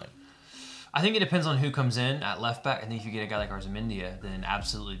this time? I think it depends on who comes in at left back. I think if you get a guy like Arzamendia, then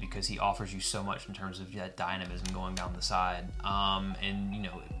absolutely, because he offers you so much in terms of that dynamism going down the side. And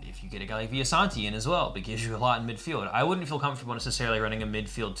if you get a guy like Villasanti in as well, it gives you a lot in midfield. I wouldn't feel comfortable necessarily running a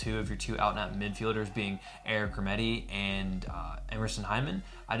midfield 2 of your 2 out-and-out midfielders being Eric Remedi and Emerson Hyndman.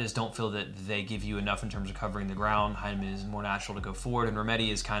 I just don't feel that they give you enough in terms of covering the ground. Hyndman is more natural to go forward, and Remedi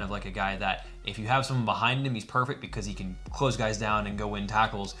is kind of like a guy that if you have someone behind him, he's perfect because he can close guys down and go win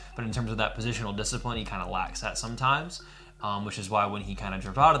tackles. But in terms of that positional discipline, he kind of lacks that sometimes, which is why when he kind of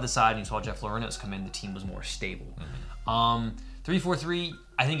dropped out of the side and you saw Jeff Laurinaitis come in, the team was more stable. 3-4-3,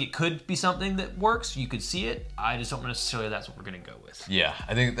 I think it could be something that works. You could see it. I just don't necessarily that's what we're going to go with. Yeah,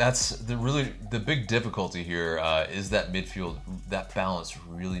 I think that's the big difficulty here is that midfield, that balance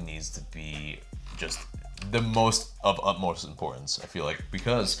really needs to be just the most of utmost importance, I feel like,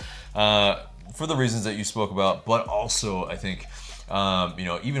 because for the reasons that you spoke about, but also I think,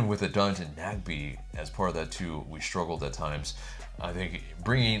 even with a Darlington Nagbe as part of that too, we struggled at times. I think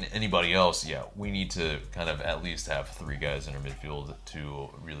bringing anybody else, yeah, we need to kind of at least have 3 guys in our midfield to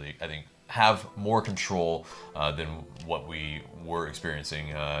really, I think, have more control than what we were experiencing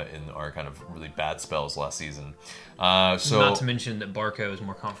in our kind of really bad spells last season. So not to mention that Barco is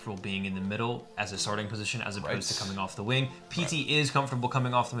more comfortable being in the middle as a starting position as opposed to coming off the wing. PT is comfortable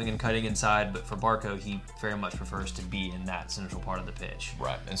coming off the wing and cutting inside, but for Barco, he very much prefers to be in that central part of the pitch.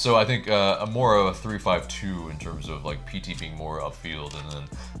 Right, and so I think a more of a 3-5-2 in terms of like PT being more upfield and then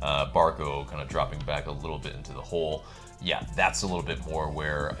Barco kind of dropping back a little bit into the hole. Yeah, that's a little bit more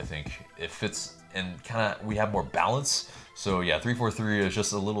where I think it fits and kind of we have more balance. So yeah, 3-4-3 is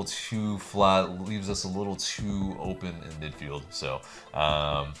just a little too flat, leaves us a little too open in midfield. So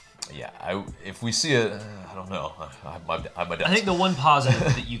yeah, if we see it, I don't know. I think the one positive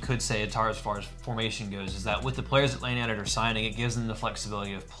that you could say as far as formation goes is that with the players that Atlanta United are signing, it gives them the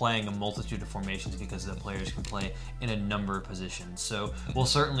flexibility of playing a multitude of formations because the players can play in a number of positions. So we'll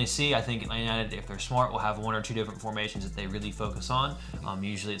certainly see. I think Atlanta United, if they're smart, will have one or two different formations that they really focus on.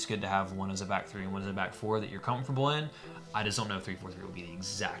 Usually it's good to have one as a back three and one as a back four that you're comfortable in. I just don't know if 3-4-3 will be the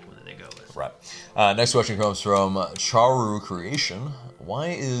exact one that they go with. Right. Next question comes from Charu Creation. Why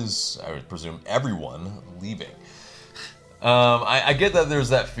is, I would presume, everyone leaving? I get that there's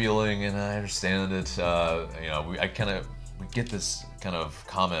that feeling, and I understand it. We get this kind of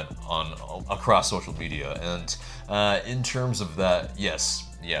comment across social media, and in terms of that, yes,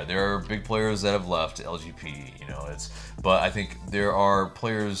 yeah, there are big players that have left LGP. But I think there are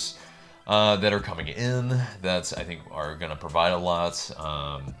players that are coming in that I think are going to provide a lot,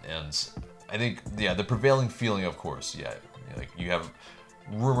 and I think the prevailing feeling, of course, like you have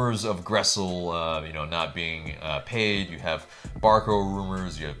rumors of Gressel, not being paid. You have Barco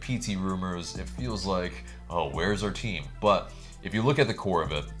rumors. You have PT rumors. It feels like, oh, where's our team? But if you look at the core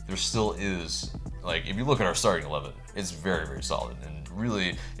of it, there still is, like, if you look at our starting 11, it's very, very solid. And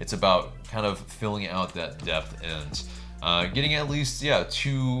really, it's about kind of filling out that depth and getting at least,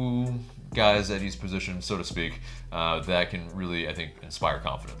 two guys at each position, so to speak, that can really, I think, inspire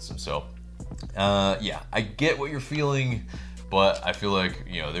confidence. And so, I get what you're feeling, but I feel like,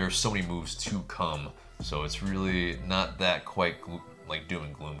 there are so many moves to come, so it's really not that quite like doom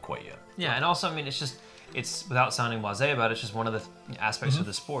and gloom quite yet. Yeah, and also, I mean, it's without sounding blasé about it, it's just one of the aspects of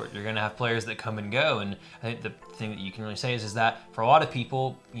the sport. You're going to have players that come and go, and I think the thing that you can really say is that for a lot of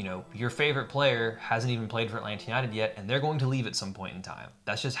people, your favorite player hasn't even played for Atlanta United yet, and they're going to leave at some point in time.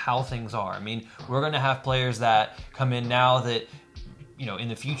 That's just how things are. I mean, we're going to have players that come in now that in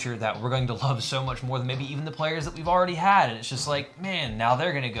the future that we're going to love so much more than maybe even the players that we've already had. And it's just like, man, now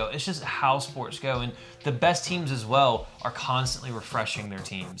they're going to go. It's just how sports go. And the best teams as well are constantly refreshing their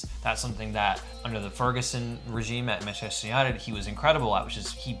teams. That's something that under the Ferguson regime at Manchester United, he was incredible at, which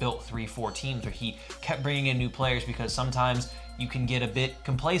is he built 3-4 teams where he kept bringing in new players because sometimes you can get a bit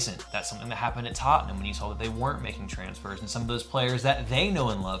complacent. That's something that happened at Tottenham when you saw that they weren't making transfers. And some of those players that they know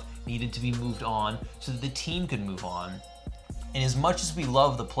and love needed to be moved on so that the team could move on. And as much as we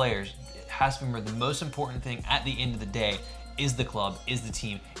love the players, it has to remember the most important thing at the end of the day is the club, is the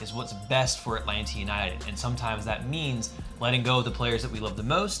team, is what's best for Atlanta United. And sometimes that means letting go of the players that we love the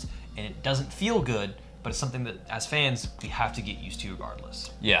most, and it doesn't feel good, but it's something that as fans we have to get used to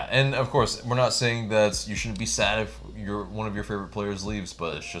regardless. Yeah, and of course we're not saying that you shouldn't be sad if one of your favorite players leaves,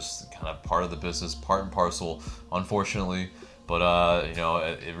 but it's just kind of part of the business, part and parcel, unfortunately. But,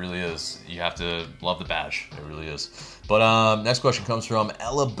 it really is. You have to love the badge. It really is. But next question comes from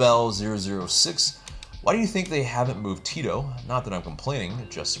EllaBell006. Why do you think they haven't moved Tito? Not that I'm complaining,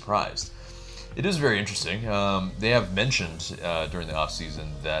 just surprised. It is very interesting. They have mentioned during the offseason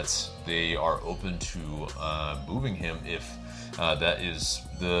that they are open to moving him if that is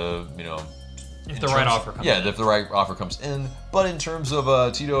the, if the right offer comes in. Yeah, if the right offer comes in. But in terms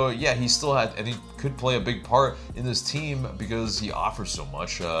of Tito, he still I think, could play a big part in this team because he offers so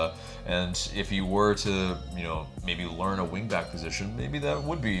much. And if he were to, maybe learn a wingback position, maybe that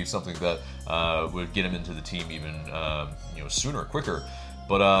would be something that would get him into the team even, sooner, quicker.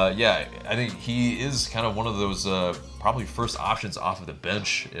 But I think he is kind of one of those probably first options off of the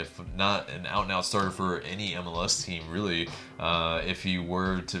bench, if not an out-and-out starter for any MLS team, really, if he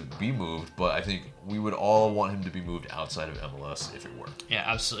were to be moved. But I think we would all want him to be moved outside of MLS if it were. Yeah,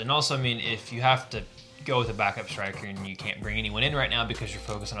 absolutely. And also, I mean, if you have to go with a backup striker and you can't bring anyone in right now because you're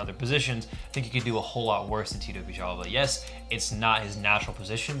focused on other positions, I think you could do a whole lot worse than Tito Villalba. Yes, it's not his natural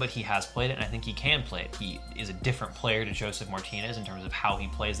position, but he has played it, and I think he can play it. He is a different player to Josef Martinez in terms of how he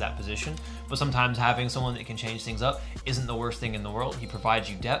plays that position, but sometimes having someone that can change things up isn't the worst thing in the world. He provides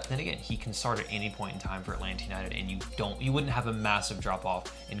you depth, and again, he can start at any point in time for Atlanta United, and you wouldn't have a massive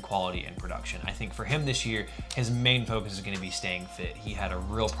drop-off in quality and production. I think for him this year, his main focus is going to be staying fit. He had a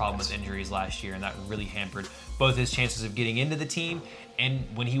real problem with injuries last year, and that really hampered both his chances of getting into the team, and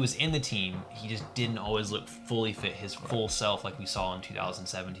when he was in the team, he just didn't always look fully fit, his full self like we saw in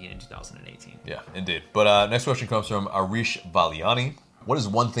 2017 and 2018. Yeah, indeed. But next question comes from Arish Valiani. What is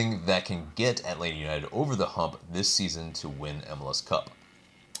one thing that can get Atlanta United over the hump this season to win MLS Cup?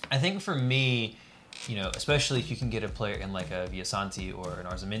 I think for me, especially if you can get a player in like a Villasanti or an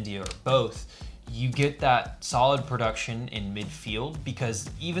Arzamendia or both, you get that solid production in midfield, because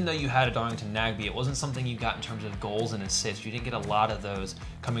even though you had a Darlington Nagbe, it wasn't something you got in terms of goals and assists. You didn't get a lot of those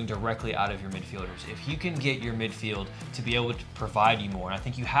coming directly out of your midfielders. If you can get your midfield to be able to provide you more, and I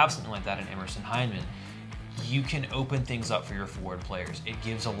think you have something like that in Emerson Hyndman, you can open things up for your forward players. It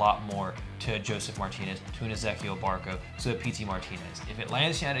gives a lot more to Joseph Martinez, to an Ezequiel Barco, to a PT Martinez. If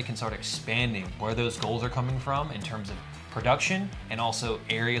Atlanta United can start expanding where those goals are coming from in terms of production and also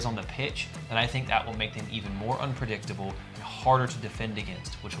areas on the pitch, then I think that will make them even more unpredictable and harder to defend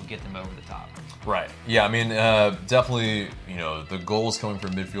against, which will get them over the top. Right. Yeah, I mean, definitely, the goals coming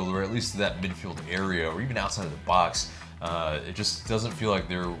from midfield, or at least that midfield area, or even outside of the box, it just doesn't feel like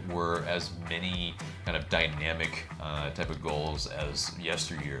there were as many kind of dynamic type of goals as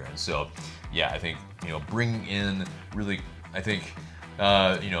yesteryear. And so, yeah, I think, bringing in really,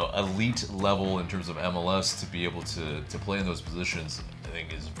 elite level in terms of MLS to be able to play in those positions, I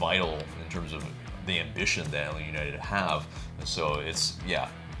think is vital in terms of the ambition that Atlanta United have. And so it's,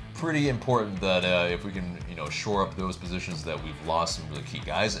 pretty important that if we can, shore up those positions that we've lost some really key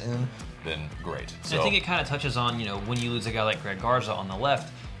guys in, then great. So I think it kind of touches on, when you lose a guy like Greg Garza on the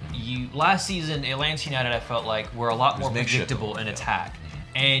left, last season, Atlanta United, I felt like, were a lot more predictable in attack.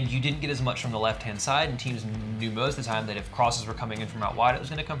 And you didn't get as much from the left-hand side, and teams knew most of the time that if crosses were coming in from out wide, it was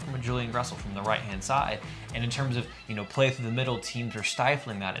going to come from a Julian Gressel from the right-hand side. And in terms of, play through the middle, teams are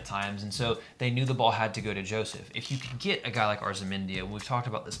stifling that at times, and so they knew the ball had to go to Joseph. If you could get a guy like Arzamendia, we've talked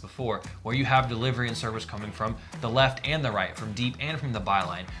about this before, where you have delivery and service coming from the left and the right, from deep and from the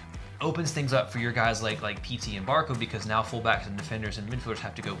byline, opens things up for your guys like PT and Barco, because now fullbacks and defenders and midfielders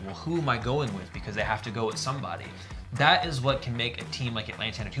have to go, well, who am I going with? Because they have to go with somebody. That is what can make a team like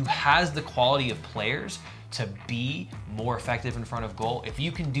Atlanta United, who has the quality of players to be more effective in front of goal. If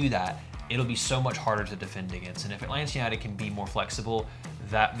you can do that, it'll be so much harder to defend against. And if Atlanta United can be more flexible,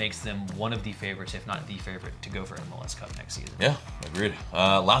 that makes them one of the favorites, if not the favorite, to go for MLS Cup next season. Yeah, agreed.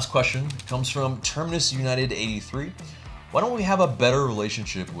 Last question comes from Terminus United 83. Why don't we have a better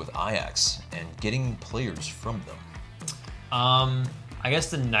relationship with Ajax and getting players from them? I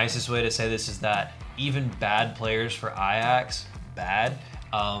guess the nicest way to say this is that even bad players for Ajax,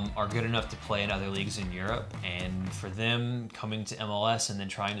 are good enough to play in other leagues in Europe, and for them coming to MLS and then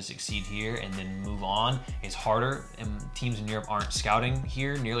trying to succeed here and then move on is harder, and teams in Europe aren't scouting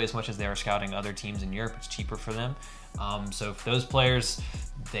here nearly as much as they are scouting other teams in Europe. It's cheaper for them. So for those players,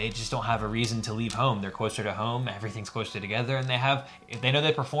 they just don't have a reason to leave home. They're closer to home, everything's closer together, and if they know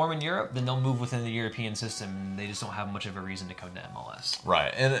they perform in Europe, then they'll move within the European system. They just don't have much of a reason to come to MLS.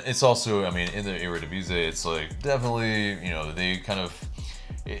 Right, and it's also, in the Eredivisie, it's like definitely, they kind of,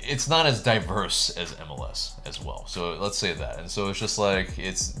 it's not as diverse as MLS as well. So let's say that. And so it's just like,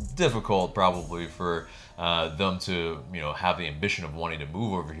 it's difficult probably for them to, have the ambition of wanting to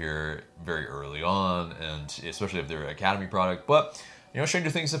move over here very early on, and especially if they're an academy product. But, stranger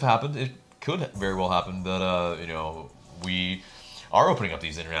things have happened. It could very well happen that, we are opening up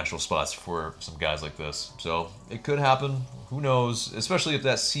these international spots for some guys like this. So it could happen. Who knows? Especially if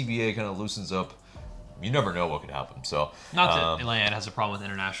that CBA kind of loosens up. You never know what could happen. So not that Atlanta has a problem with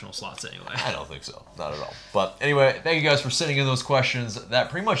international slots anyway. I don't think so. Not at all. But anyway, thank you guys for sending in those questions.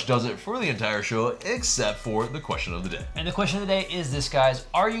 That pretty much does it for the entire show, except for the question of the day. And the question of the day is this, guys.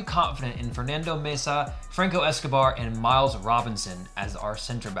 Are you confident in Fernando Mesa, Franco Escobar, and Miles Robinson as our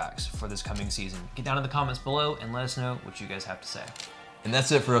center backs for this coming season? Get down in the comments below and let us know what you guys have to say. And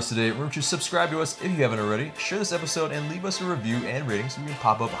that's it for us today. Remember to subscribe to us if you haven't already. Share this episode and leave us a review and rating so we can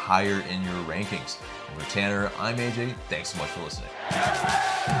pop up higher in your rankings. For Tanner, I'm AJ. Thanks so much for listening.